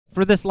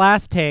For this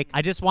last take,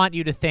 I just want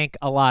you to think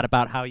a lot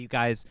about how you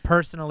guys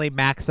personally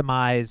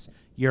maximize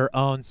your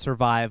own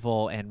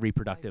survival and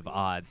reproductive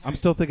odds. I'm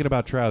still thinking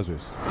about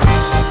trousers.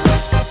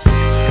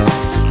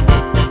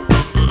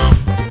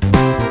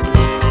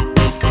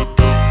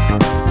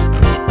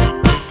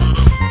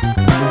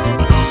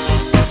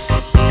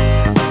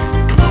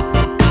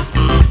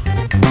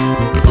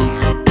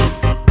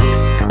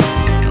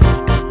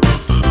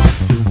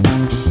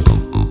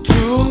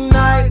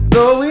 Tonight,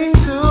 going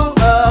to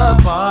a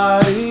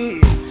party.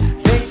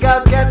 Think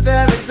I'll get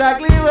there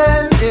exactly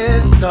when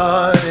it's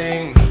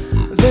starting.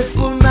 This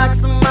will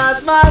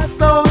maximize my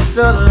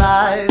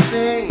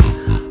socializing.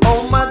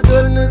 Oh my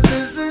goodness,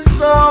 this is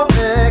so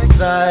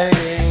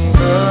exciting,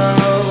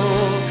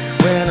 girl.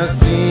 When I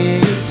see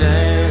you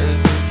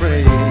dancing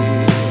free,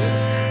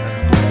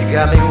 you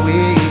got me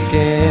weak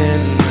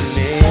in the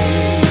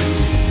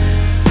knees.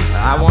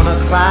 I wanna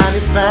climb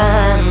your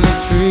family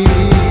tree.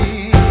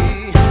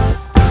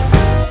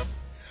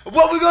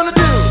 What we gonna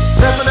do?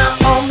 Stepping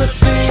out on the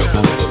scene.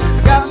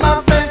 Got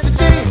my fancy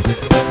jeans.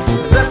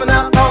 Stepping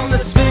out on the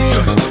scene.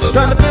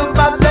 Trying to build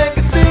my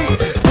legacy.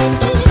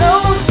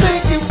 Don't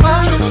think you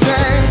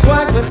understand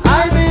quite what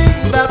I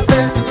mean by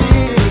fancy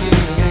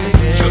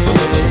jeans.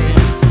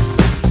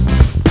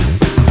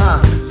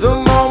 The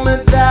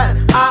moment that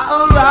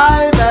I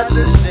arrive at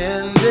the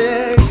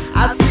shindig,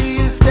 I see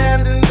you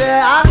standing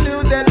there. I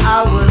knew that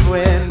I would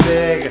win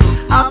big.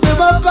 I feel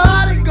my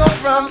body go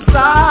from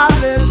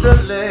solid to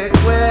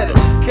liquid.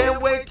 Can't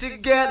wait to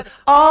get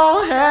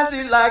all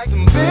handsy like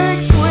some big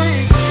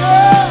squeak.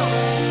 Girl,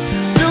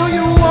 do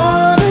you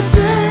wanna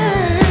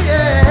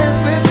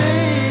dance with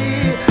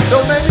me?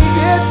 Don't make me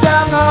get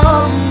down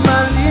on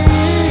my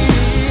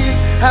knees.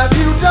 Have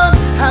you done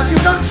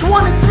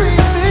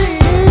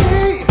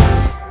 23andMe?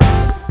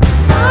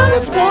 I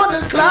just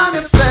wanna climb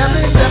your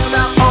family, stepping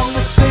out on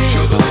the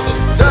scene.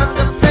 Duck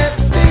the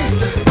panties,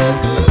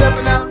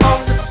 stepping out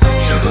on the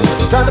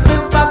scene. Trying to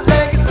build my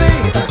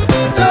legacy.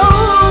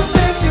 Don't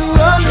think you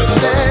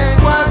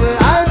understand why would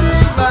I be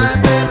my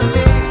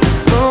enemies.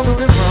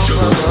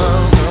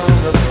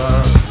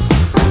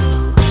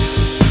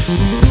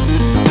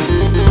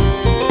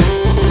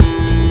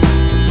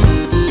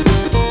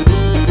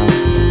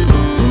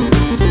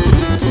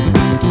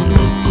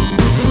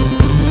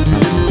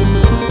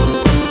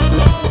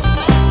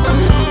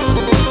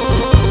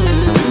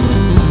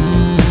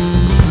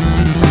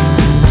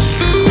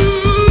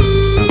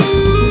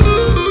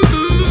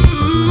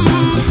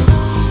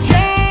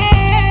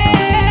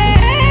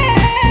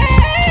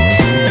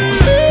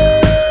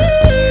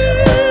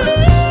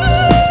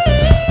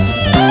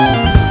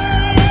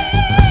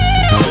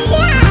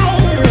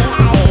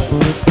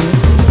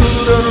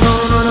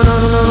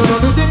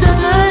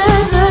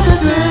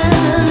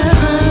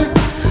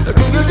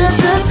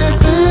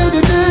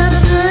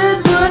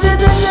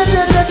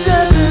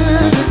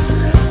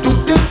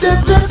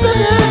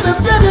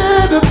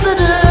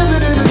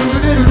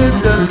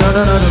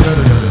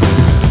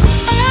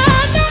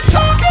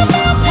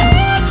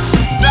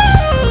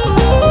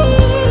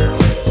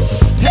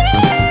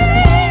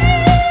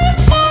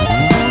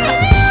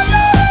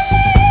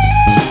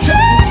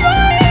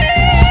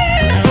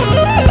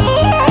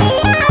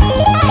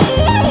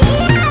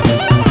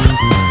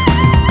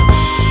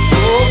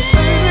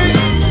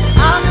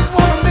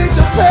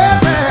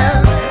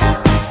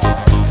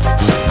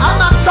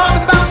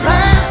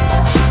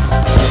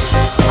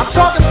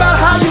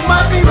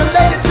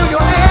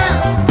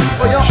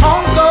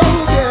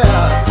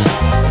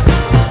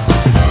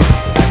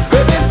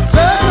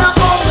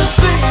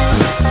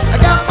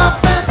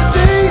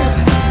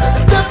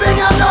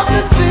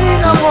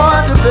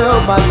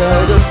 My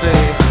legacy.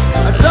 I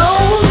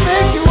don't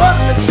think you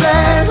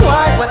understand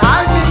quite what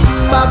I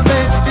mean by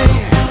fancy.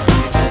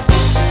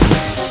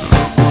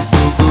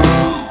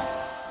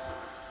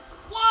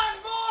 One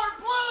more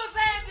blues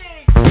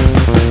ending.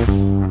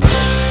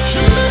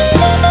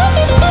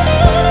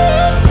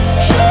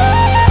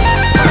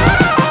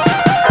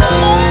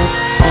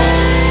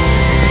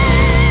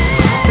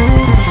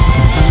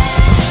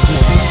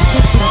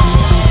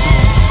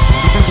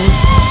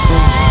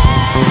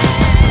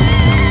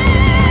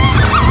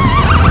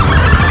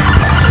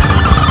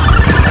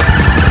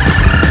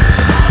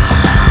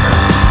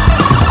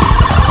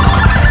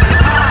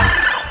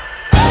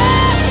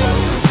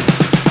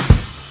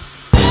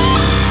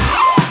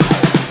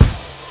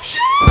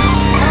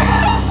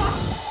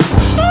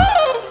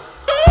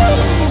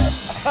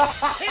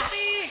 Hit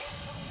me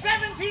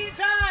 17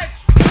 times!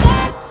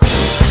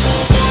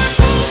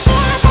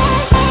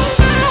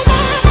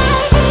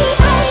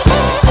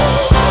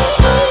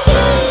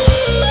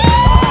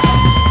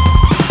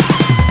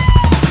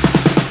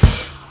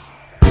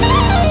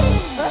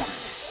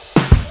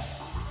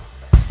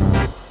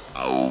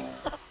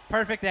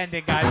 Perfect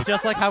ending, guys,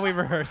 just like how we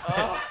rehearsed it.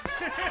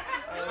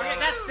 Okay,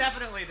 that's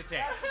definitely the take.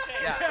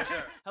 Yeah, for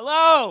sure.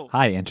 Hello!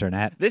 Hi,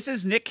 Internet. This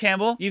is Nick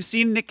Campbell. You've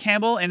seen Nick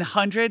Campbell in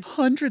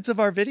hundreds of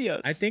our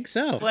videos. I think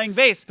so. Playing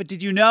bass. But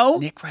did you know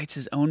Nick writes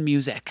his own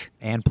music?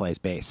 And plays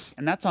bass.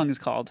 And that song is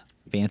called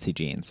Fancy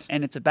Jeans.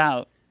 And it's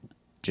about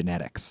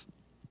genetics.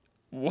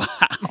 Wow.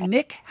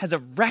 Nick has a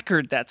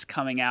record that's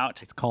coming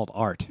out. It's called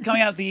art.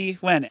 Coming out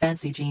when?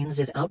 Fancy Jeans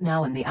is out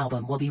now and the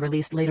album will be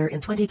released later in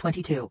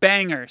 2022.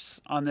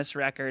 Bangers on this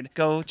record.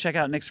 Go check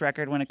out Nick's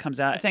record when it comes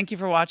out. Thank you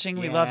for watching.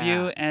 We love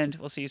you, and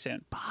we'll see you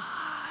soon. Bye.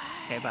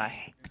 Okay, bye.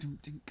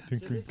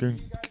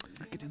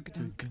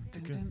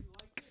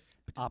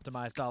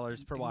 Optimize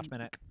dollars per watch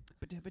minute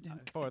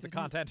for the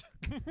content.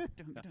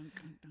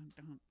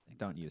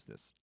 Don't use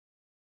this.